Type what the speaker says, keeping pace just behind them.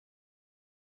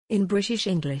In British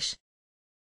English.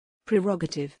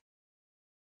 Prerogative.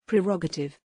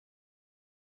 Prerogative.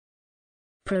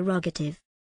 Prerogative.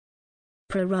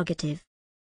 Prerogative.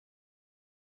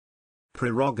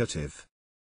 Prerogative.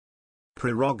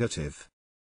 Prerogative.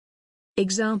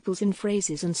 Examples in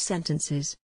phrases and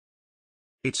sentences.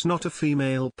 It's not a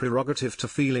female prerogative to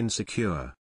feel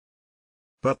insecure.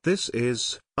 But this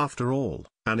is, after all,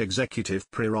 an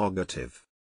executive prerogative.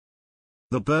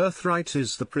 The birthright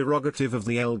is the prerogative of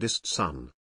the eldest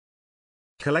son.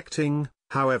 Collecting,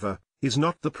 however, is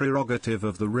not the prerogative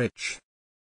of the rich.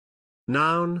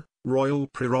 Noun, royal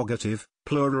prerogative,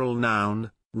 plural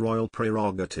noun, royal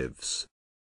prerogatives.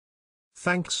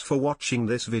 Thanks for watching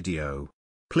this video.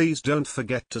 Please don't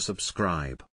forget to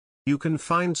subscribe. You can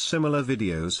find similar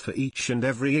videos for each and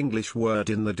every English word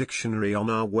in the dictionary on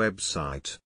our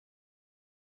website.